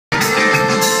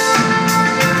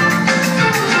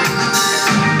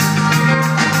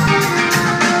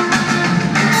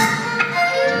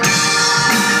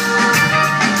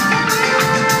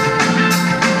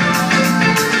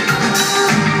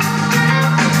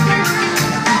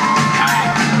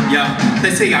They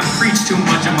say I preach too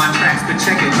much on my tracks, but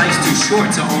check it, life's too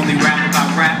short to only rap about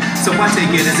rap. So I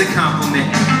take it as a compliment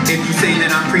if you say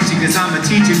that I'm preaching, cause I'm a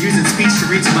teacher using speech to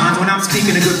reach minds. When I'm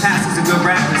speaking to good pastors and good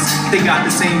rappers, they got the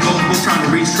same goals, we're trying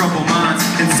to reach troubled minds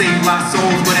and save lost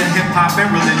souls. But in hip-hop and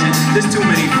religion, there's too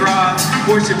many frauds,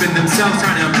 worshiping themselves,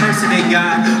 trying to impersonate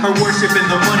God, or worshiping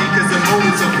the money cause the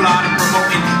motives are flawed, and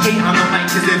promoting hate on the mic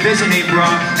cause their vision ain't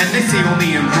broad, and they see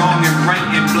only in wrong and right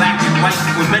and black and white,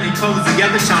 with many colors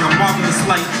together shine a marvelous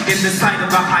light in the sight of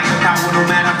a higher power. No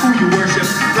matter who you worship,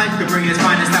 life could bring its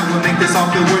finest that will make this all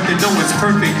feel worth it. No one's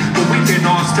perfect, but we can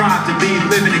all strive to be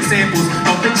living examples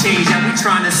of the change that we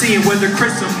trying to see. And whether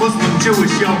Christian, Muslim,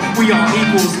 Jewish, yo, we all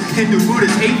equals. Hindu,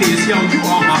 Buddhist, atheist, yo, you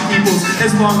all my peoples.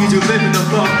 As long as you live in the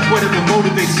love, whatever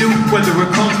motivates you, whether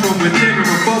it comes from within or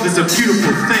above, is a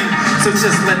beautiful thing. So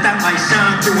just let that light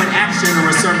shine through an action or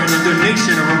a sermon, a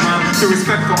donation or a rhyme. To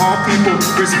respect for all people,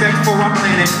 respect for our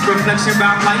planet, reflection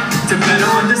about life, to better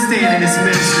understand in this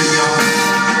ministry,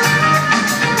 y'all.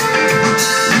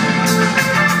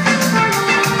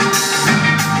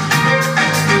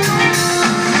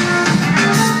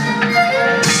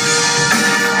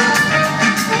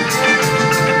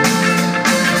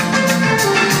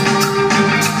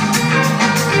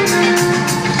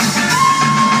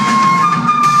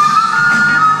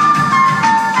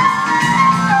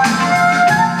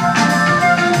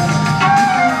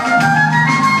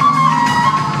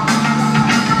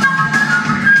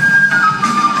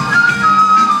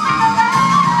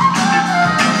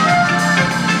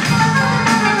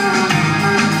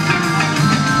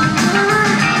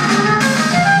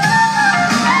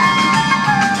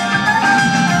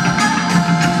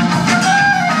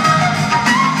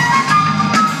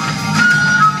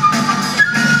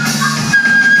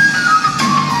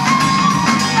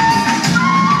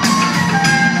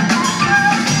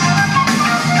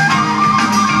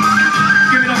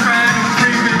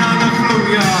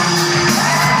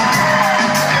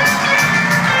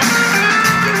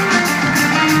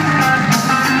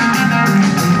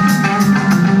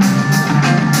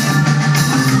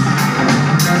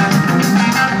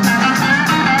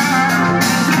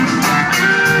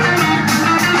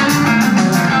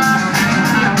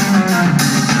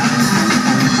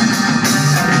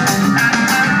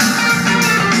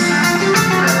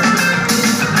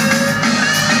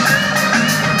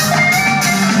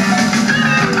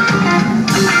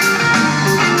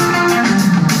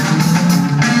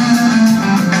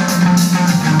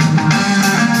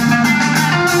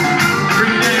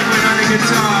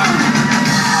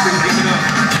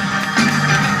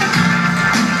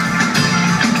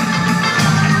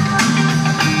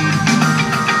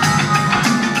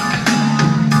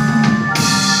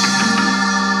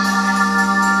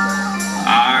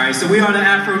 So we are the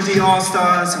Afro D All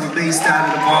Starz. We're based out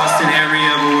of the Boston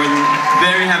area, but we're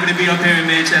very happy to be up here in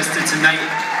Manchester tonight.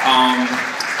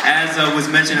 As was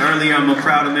mentioned earlier, I'm a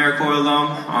proud AmeriCorps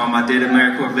alum. I did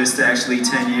AmeriCorps Vista actually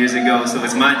 10 years ago, so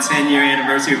it's my 10-year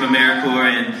anniversary of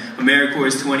AmeriCorps and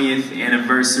AmeriCorps' 20th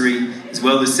anniversary, as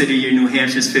well as City of New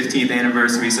Hampshire's 15th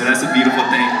anniversary, so that's a beautiful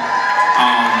thing.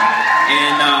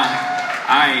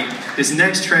 Alright, this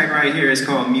next track right here is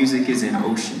called Music is an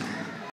Ocean.